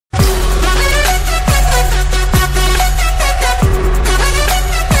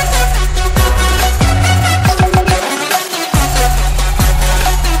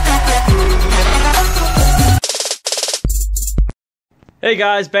Hey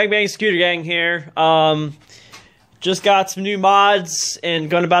guys, Bang Bang Scooter Gang here. Just got some new mods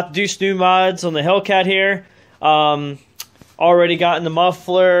and about to do some new mods on the Hellcat here. Already gotten the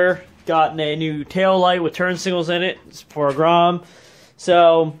muffler, gotten a new tail light with turn signals in it for a Grom.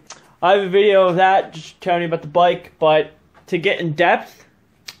 So I have a video of that just telling you about the bike, but to get in depth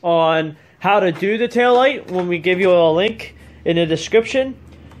on how to do the tail light, when we give you a link in the description,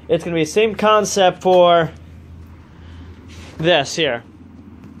 it's going to be the same concept for this here.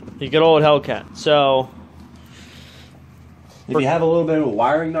 The good old Hellcat. So if you have a little bit of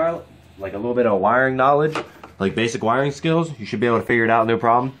wiring knowledge, like basic wiring skills, you should be able to figure it out, no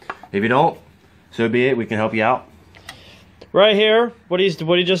problem. If you don't, so be it. We can help you out. Right here, what he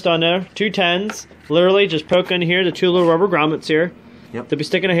just done there, 210s, literally just poke in here, the two little rubber grommets here. Yep. They'll be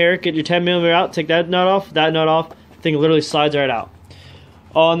sticking in here. Get your 10mm out, take that nut off, the thing literally slides right out.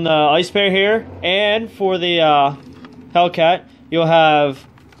 On the Icebear here, and for the Hellcat, you'll have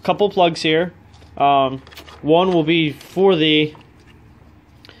a couple plugs here. One will be for the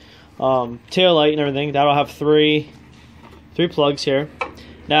tail light and everything. That'll have three plugs here.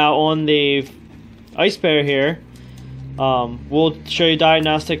 Now on the Icebear here, we'll show you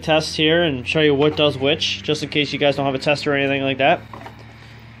diagnostic tests here and show you what does which, just in case you guys don't have a tester or anything like that.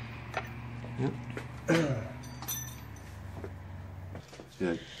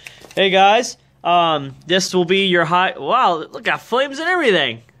 Good. Hey guys, this will be your high. Wow, look, got flames and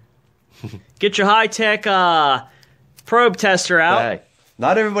everything. Get your high-tech probe tester out. Hey,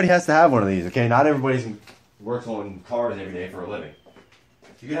 not everybody has to have one of these, okay? Not everybody works on cars every day for a living.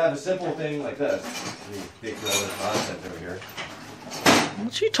 You could have a simple thing like this. Let me take all this nonsense over here. Why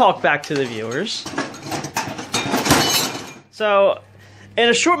don't you talk back to the viewers? So, in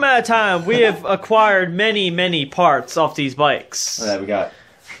a short amount of time, we have acquired many parts off these bikes. All right, we got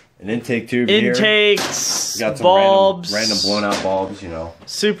an intake tube here. Intakes, We got some bulbs, random blown out bulbs, you know.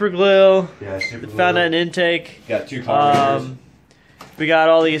 super glue. Yeah, super glue. Found an intake. Got two carburetors. We got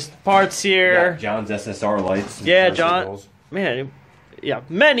all these parts here. John's SSR lights. Yeah, John. Man, yeah,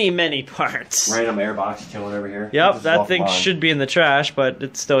 many parts. Random airbox chilling over here. Yep, that thing should be in the trash, but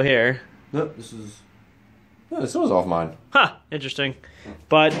it's still here. Nope, this was off mine. Huh, interesting.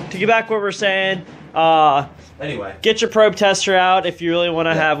 But to get back to what we're saying, anyway, get your probe tester out if you really want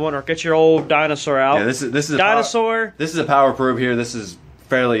to have one, or get your old dinosaur out. Yeah, this is dinosaur. This is a power probe here. This is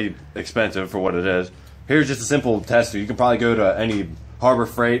fairly expensive for what it is. Here's just a simple tester. You can probably go to any Harbor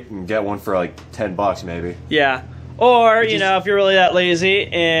Freight and get one for like $10 maybe. Yeah. Or, you know, if you're really that lazy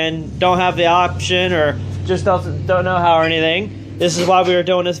and don't have the option or just don't know how or anything, this is why we were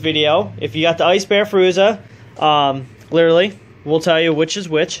doing this video. If you got the Icebear Fruza, literally, we'll tell you which is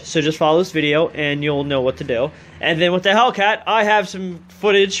which, so just follow this video and you'll know what to do. And then with the Hellcat, I have some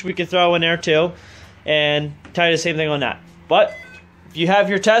footage we can throw in there too and tell you the same thing on that. But if you have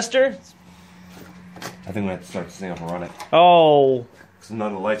your tester... I think we have to start this thing up and run it. Oh...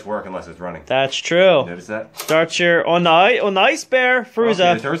 None of the lights work unless it's running. That's true. Notice that? Start your on the Icebear Fruza.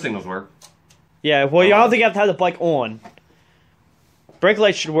 Okay, the turn signals work. Yeah, well, you don't think you have to have the bike on. Brake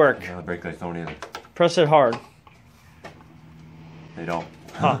lights should work. No, the brake lights don't either. Press it hard. They don't.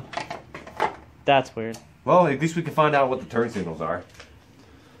 Huh. That's weird. Well, at least we can find out what the turn signals are.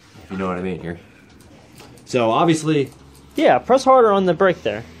 If you know what I mean here. So, obviously... Yeah, press harder on the brake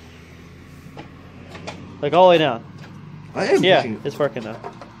there. Like all the way down. I am pushing. It's working now.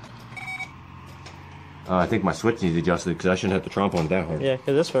 I think my switch needs adjusted because I shouldn't have the trump on that hard. Yeah,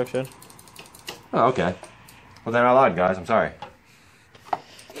 because this works good. Oh, okay. Well, then I lied, guys. I'm sorry.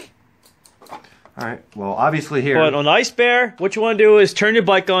 Alright, well, obviously here... But on the Icebear, what you want to do is turn your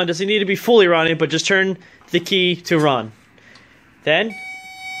bike on. Doesn't need to be fully running, but just turn the key to run. Then...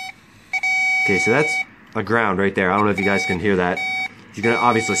 Okay, so that's a ground right there. I don't know if you guys can hear that. You can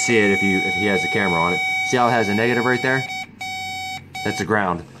obviously see it if he has the camera on it. See how it has a negative right there? That's a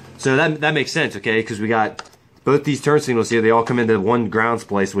ground. So that makes sense, okay? Because we got both these turn signals here. They all come into one grounds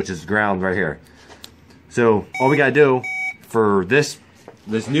place, which is ground right here. So all we gotta do for this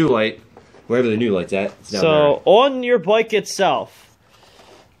new light, wherever the new light's at, it's down so there. On your bike itself,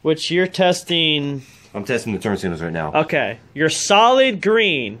 which you're testing. I'm testing the turn signals right now. Okay, you're solid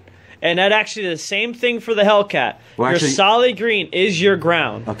green. And that actually the same thing for the Hellcat. Well, your solid green is your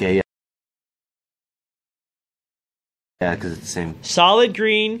ground. Okay, yeah. Yeah, because it's the same. Solid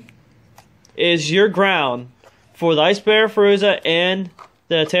green is your ground for the Icebear Fruza and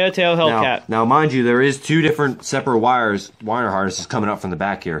the Tail Hellcat. Now, mind you, there is two different separate wire harnesses coming up from the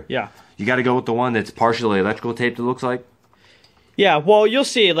back here. Yeah. You got to go with the one that's partially electrical taped, it looks like. Yeah, well, you'll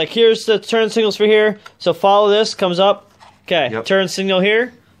see. Like, here's the turn signals for here. So follow this, comes up. Okay, yep. Turn signal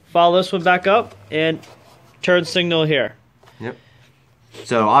here. Follow this one back up, and turn signal here. Yep.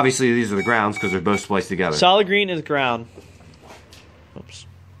 So obviously these are the grounds because they're both spliced together. Solid green is ground. Oops.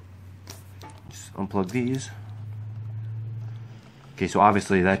 Just unplug these. Okay, so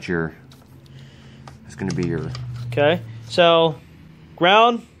obviously that's going to be your... Okay, so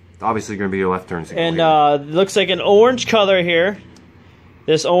ground. Obviously going to be your left turn signal. And it looks like an orange color here.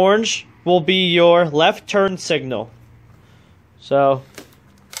 This orange will be your left turn signal. So,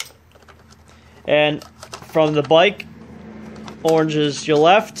 and from the bike, orange is your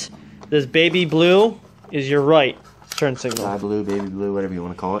left. This baby blue is your right turn signal. Sky blue, baby blue, whatever you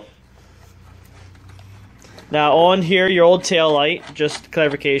want to call it. Now on here, your old tail light, just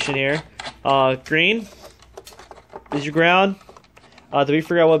clarification here. Green is your ground. Did we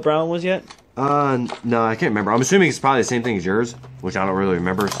figure out what brown was yet? No, I can't remember. I'm assuming it's probably the same thing as yours, which I don't really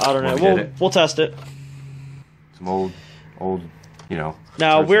remember. I don't know. We'll test it. Some old, you know.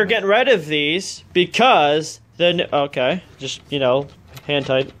 Now we're getting rid of these because okay, just hand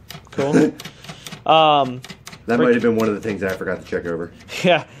tight, cool. That might have been one of the things that I forgot to check over.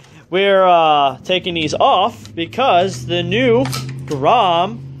 Yeah, we're taking these off because the new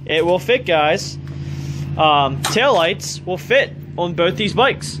Grom, it will fit, guys. Taillights will fit on both these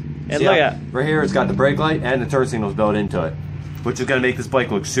bikes. And see look at right here, it's got the brake light and the turn signals built into it, which is going to make this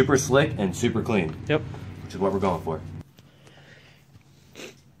bike look super slick and super clean. Yep. Which is what we're going for.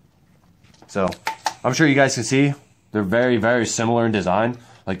 So, I'm sure you guys can see they're very, very similar in design.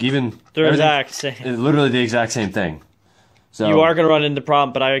 Like even they're exact same. It's literally the exact same thing. So you are going to run into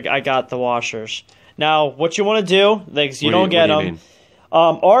problem, but I got the washers. Now, what you want to do, like you don't get them.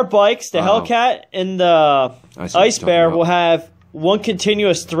 Our bikes, the Hellcat and the Icebear, will have one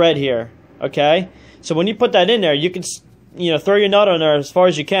continuous thread here. Okay, so when you put that in there, you can throw your nut on there as far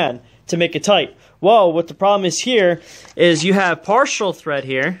as you can to make it tight. Well, what the problem is here is you have partial thread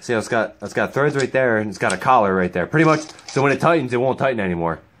here. See, it's got threads right there, and it's got a collar right there. Pretty much, so when it tightens, it won't tighten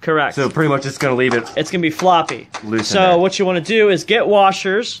anymore. Correct. So pretty much, it's going to leave it. It's going to be floppy. Loose. So what you want to do is get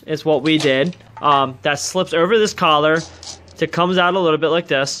washers. Is what we did. That slips over this collar. It comes out a little bit like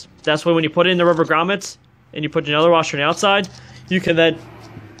this. That's why when you put in the rubber grommets and you put another washer on the outside, you can then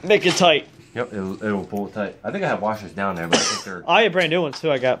make it tight. Yep, it'll pull it tight. I think I have washers down there, but I think they're... I have brand new ones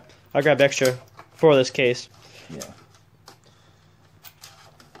too. I grabbed extra for this case. Yeah.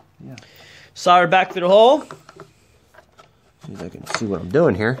 Yeah. Solder back through the hole. See if I can see what I'm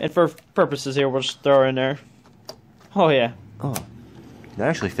doing here. And for purposes here, we'll just throw her in there. Oh yeah. Oh, that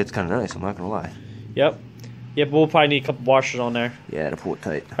actually fits kind of nice. I'm not gonna lie. Yep. Yeah, but we'll probably need a couple washers on there. Yeah, to pull it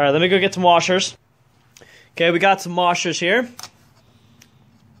tight. All right, let me go get some washers. Okay, we got some washers here.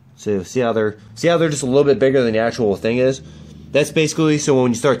 So see how they're just a little bit bigger than the actual thing is. That's basically so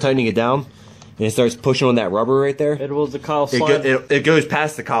when you start tightening it down and it starts pushing on that rubber right there. It will the collar slide. It goes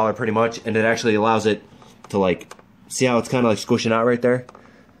past the collar pretty much, and it actually allows it to like see how it's kind of like squishing out right there.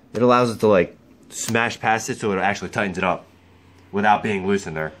 It allows it to like smash past it, so it actually tightens it up without being loose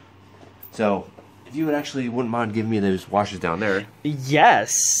in there. So. If you wouldn't mind giving me those washers down there.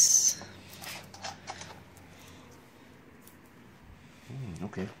 Yes.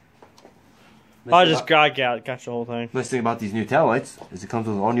 Okay. I just got the whole thing. Nice thing about these new taillights is it comes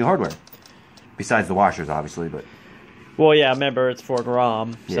with all new hardware. Besides the washers, obviously, but... Well, yeah, remember, it's for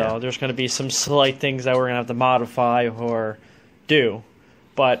Grom, so yeah. There's going to be some slight things that we're going to have to modify or do.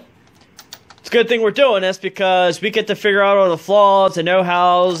 But it's a good thing we're doing this because we get to figure out all the flaws and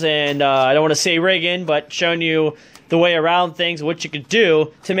know-hows, and I don't want to say rigging, but showing you the way around things, what you could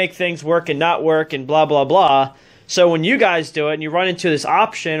do to make things work and not work and blah, blah, blah. So when you guys do it and you run into this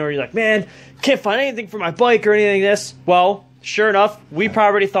option or you're like, man, can't find anything for my bike or anything like this, well, sure enough, we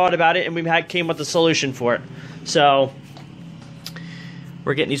probably thought about it and we came up with a solution for it. So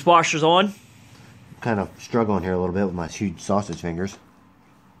we're getting these washers on. Kind of struggling here a little bit with my huge sausage fingers.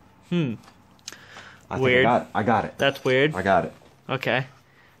 Weird. I got it. That's weird. I got it. Okay.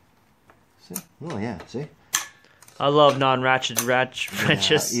 See? Oh yeah, see? I love non-ratchet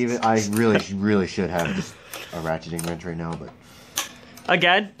wrenches. Yeah, I really should have just a ratcheting wrench right now, but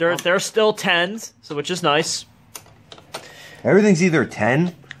again, they're still 10s, so which is nice. Everything's either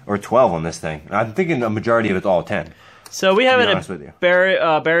 10 or 12 on this thing. I'm thinking a majority of it's all 10. So we have an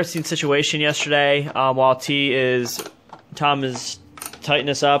embarrassing situation yesterday while Tom is tightening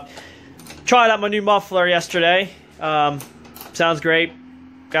us up. Tried out my new muffler yesterday. Sounds great.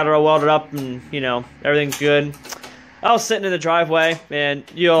 Got it all welded up and, everything's good. I was sitting in the driveway, and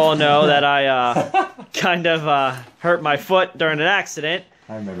you all know that I kind of hurt my foot during an accident.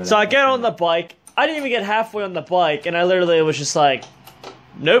 I remember that. So I get on the bike. I didn't even get halfway on the bike, and I literally was just like,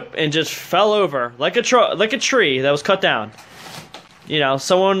 nope, and just fell over like a tree that was cut down.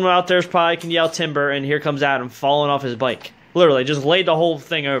 Someone out there probably can yell timber, and here comes Adam falling off his bike. Literally, just laid the whole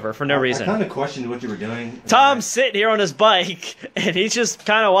thing over for no reason. I kind of questioned what you were doing. Tom's sitting here on his bike, and he's just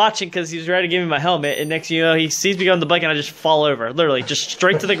kind of watching because he's ready to give me my helmet. And next thing you know, he sees me on the bike, and I just fall over. Literally, just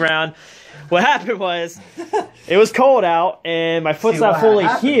straight to the ground. What happened was, it was cold out, and my foot's not fully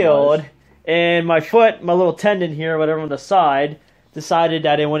healed. And my foot, my little tendon here, whatever on the side, decided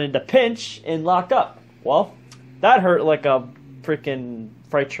that it wanted to pinch and lock up. Well, that hurt like a freaking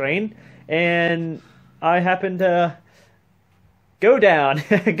freight train. And I happened to go down.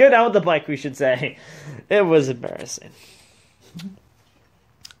 Go down with the bike, we should say. It was embarrassing.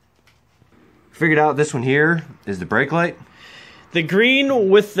 Figured out this one here is the brake light. The green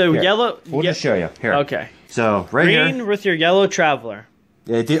with the yellow... We'll just show you. Here. Okay. So, right here. Green with your yellow Traveler.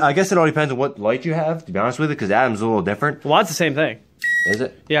 Yeah, I guess it all depends on what light you have, to be honest with you, because Adam's a little different. Well, it's the same thing. Is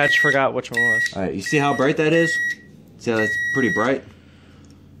it? Yeah, I just forgot which one it was. Alright, you see how bright that is? See how that's pretty bright?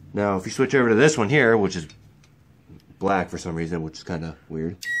 Now, if you switch over to this one here, which is black for some reason, which is kind of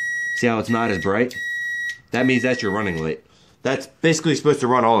weird. See how it's not as bright? That means that's your running light. That's basically supposed to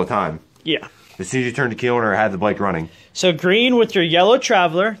run all the time. Yeah. As soon as you turn the key on or have the bike running. So green with your yellow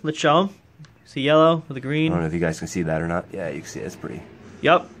Traveler. Let's show them. See yellow with the green. I don't know if you guys can see that or not. Yeah, you can see it. It's pretty.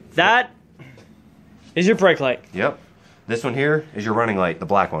 Yep. That is your brake light. Yep. This one here is your running light, the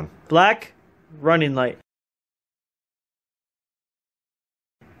black one. Black running light.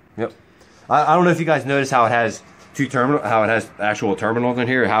 Yep. I don't know if you guys notice how it has how it has actual terminals in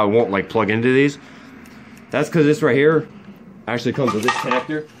here, how it won't like plug into these. That's because this right here actually comes with this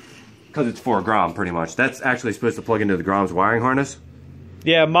connector, because it's for a Grom pretty much. That's actually supposed to plug into the Grom's wiring harness.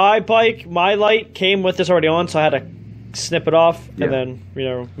 Yeah, my bike, my light came with this already on, so I had to snip it off and then, you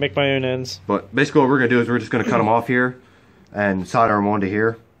know, make my own ends. But basically what we're going to do is we're just going to cut them off here and solder them onto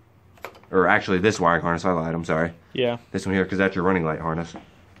here. Or actually this wiring harness, I lied, I'm sorry. Yeah. This one here, because that's your running light harness.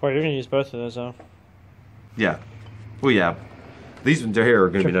 Well, you're going to use both of those, though. Yeah. Well, yeah. These ones here are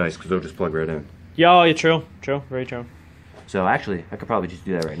going to be nice, because they'll just plug right in. Yeah, yeah, true. True. Very true. So actually, I could probably just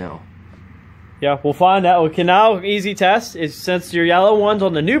do that right now. Yeah, we'll find out. We can now easy test is since your yellow ones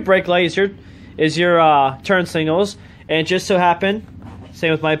on the new brake light is your turn signals, and it just so happened,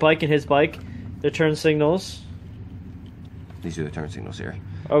 same with my bike and his bike, the turn signals. These are the turn signals here.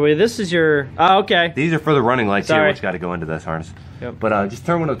 Oh wait, this is your. Oh, okay. These are for the running lights Sorry. here, which got to go into this harness. Yep. But just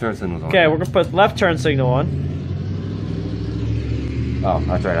turn one of the turn signals on. Okay, we're gonna put left turn signal on. Oh,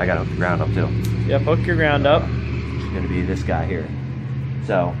 that's right. I got to hook the ground up too. Yep, hook your ground up. It's going to be this guy here.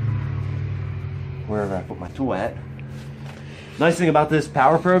 So, wherever I put my tool at. Nice thing about this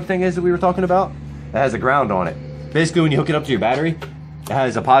power probe thing is that we were talking about, it has a ground on it. Basically, when you hook it up to your battery, it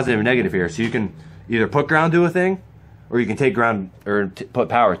has a positive and negative here. So you can either put ground to a thing, or you can take ground or put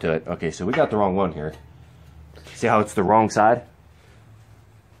power to it. Okay, so we got the wrong one here. See how it's the wrong side?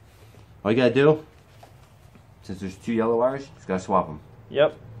 All you gotta do, since there's two yellow wires, just gotta swap them.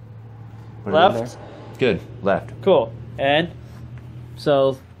 Yep. Put Left. Good. Left. Cool. And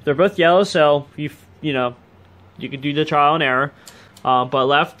so they're both yellow, so you know you can do the trial and error. But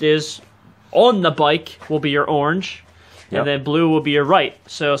left is on the bike will be your orange, and then blue will be your right.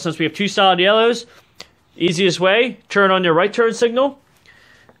 So since we have two solid yellows, easiest way, turn on your right turn signal,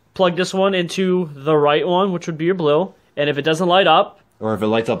 plug this one into the right one, which would be your blue, and if it doesn't light up, or if it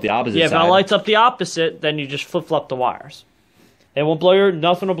lights up the opposite side. side. If it lights up the opposite, then you just flip-flop the wires. It won't blow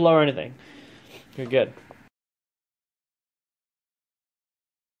nothing will blow or anything. You're good.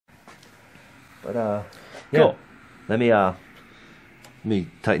 But Cool. yeah. Let me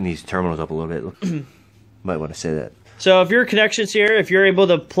tighten these terminals up a little bit. Look, might want to say that. So if your connections here, if you're able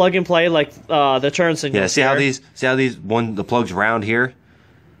to plug and play like the turn signals. Yeah, see how these the plug's round here?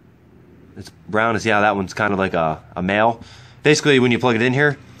 It's round, and see how that one's kind of like a male? Basically, when you plug it in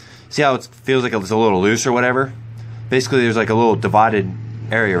here, see how it feels like it's a little loose or whatever? Basically, there's like a little divided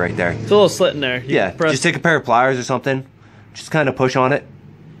area right there. It's a little slit in there. Yeah, just take a pair of pliers or something. Just kind of push on it.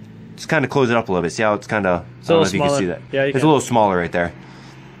 Just kind of close it up a little bit. See how it's kind of, I don't know if you can see that. Yeah, it's a little smaller right there.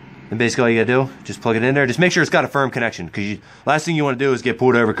 And basically all you gotta do, just plug it in there. Just make sure it's got a firm connection, because last thing you want to do is get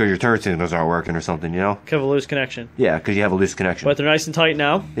pulled over because your turn signals aren't working or something, you know? Have a loose connection. Yeah, because you have a loose connection. But they're nice and tight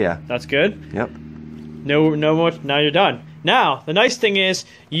now. Yeah. That's good. Yep. No more. Now you're done. Now, the nice thing is,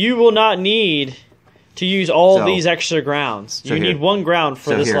 you will not need to use all these extra grounds. You need one ground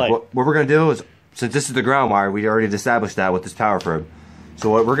for this light. What we're going to do is, since this is the ground wire, we already established that with this power probe. So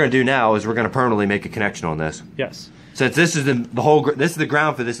what we're going to do now is we're going to permanently make a connection on this. Yes. Since this is this is the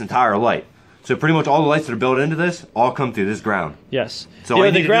ground for this entire light. So pretty much all the lights that are built into this all come through this ground. Yes. So yeah,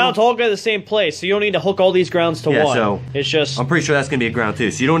 the grounds all go to the same place, so you don't need to hook all these grounds to one. So it's just... I'm pretty sure that's going to be a ground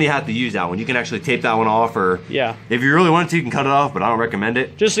too, so you don't even have to use that one. You can actually tape that one off, or if you really want to, you can cut it off, but I don't recommend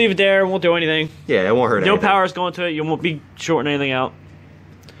it. Just leave it there, it won't do anything. Yeah, it won't hurt anything. No power's going to it, you won't be shorting anything out.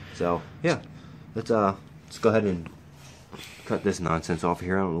 So, yeah. Let's go ahead and cut this nonsense off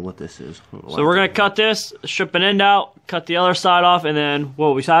here. I don't know what this is. So we're going to cut this, strip an end out, cut the other side off, and then,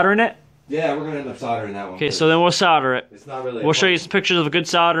 what, we soldering it? Yeah, we're going to end up soldering that one. Okay, so then we'll solder it. It's not really. We'll show you some pictures of a good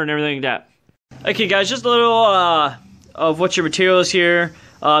solder and everything like that. Okay, guys, just a little of what your material is here.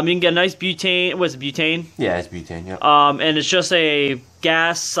 You can get a nice butane. What's it, butane? Yeah, it's butane. Yeah. And it's just a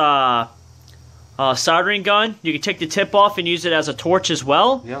gas soldering gun. You can take the tip off and use it as a torch as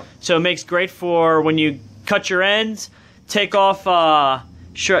well. Yep. So it makes great for when you cut your ends, take off,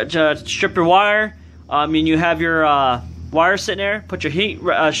 strip your wire. You have your wire sitting there. Put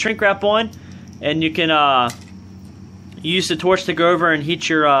your shrink wrap on, and you can use the torch to go over and heat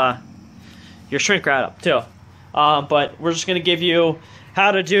your shrink wrap up too. But we're just gonna give you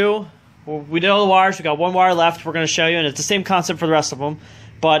how to do. We did all the wires. We got one wire left. We're gonna show you, and it's the same concept for the rest of them.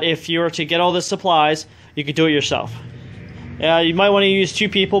 But if you were to get all the supplies, you could do it yourself. You might want to use 2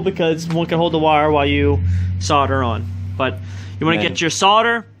 people because one can hold the wire while you solder on. But you want to get your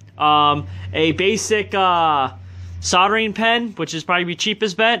solder, a basic soldering pen, which is probably the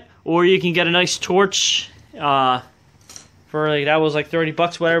cheapest bet, or you can get a nice torch for that was like 30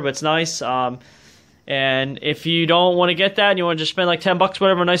 bucks, whatever, but it's nice. And if you don't want to get that and you want to just spend like 10 bucks,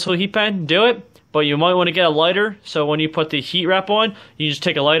 whatever, a nice little heat pen, do it. But you might want to get a lighter, so when you put the heat wrap on, you just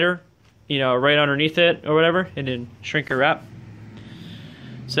take a lighter, right underneath it or whatever, and then shrink your wrap.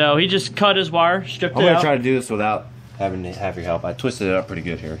 So he just cut his wire, stripped it out. I'm gonna try to do this without having to have your help. I twisted it up pretty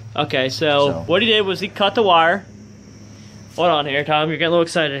good here. Okay, so what he did was he cut the wire. Hold on here, Tom. You're getting a little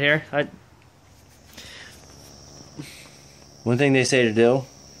excited here. One thing they say to do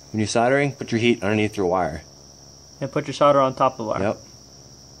when you're soldering, put your heat underneath your wire. And put your solder on top of the wire. Yep.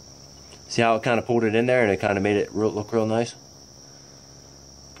 See how it kind of pulled it in there and it kind of made it look real nice?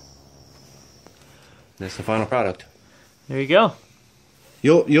 That's the final product. There you go.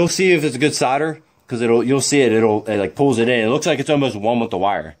 You'll see if it's a good solder, because you'll see it like pulls it in. It looks like it's almost one with the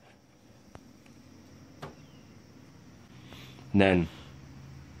wire. And then,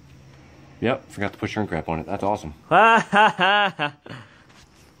 yep, forgot to put shrink wrap on it. That's awesome.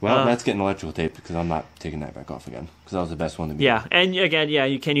 Well, that's getting electrical tape because I'm not taking that back off again because that was the best one to be. Yeah, and again,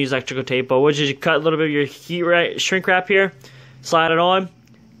 you can use electrical tape, but what you cut a little bit of your shrink wrap here, slide it on,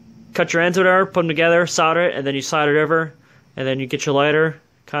 cut your ends whatever, put them together, solder it, and then you slide it over, and then you get your lighter.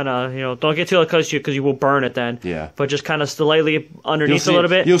 Kind of, don't get too close to you because you will burn it then. Yeah. But just kind of slightly underneath a little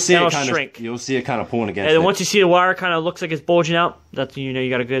bit. You'll see it shrink. You'll see it kind of pulling against it. And then once you see the wire kind of looks like it's bulging out, that's you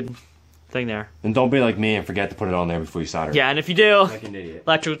got a good thing there. And don't be like me and forget to put it on there before you solder. Yeah, and if you do, like an idiot.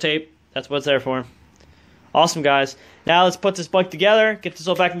 Electrical tape. That's what it's there for. Awesome, guys. Now let's put this bike together, get this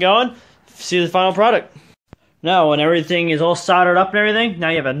all back and going, see the final product. Now, when everything is all soldered up and everything, now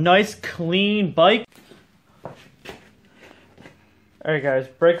you have a nice, clean bike. Alright, guys,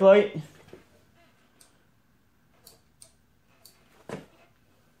 brake light.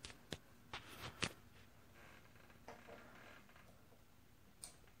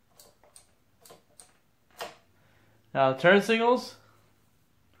 Now, turn signals.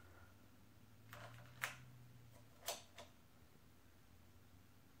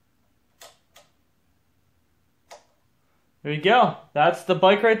 There you go. That's the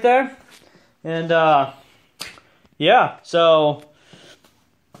bike right there. And, yeah, so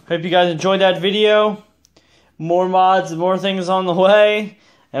hope you guys enjoyed that video. More mods, more things on the way.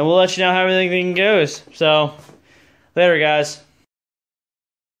 And we'll let you know how everything goes. So, later, guys.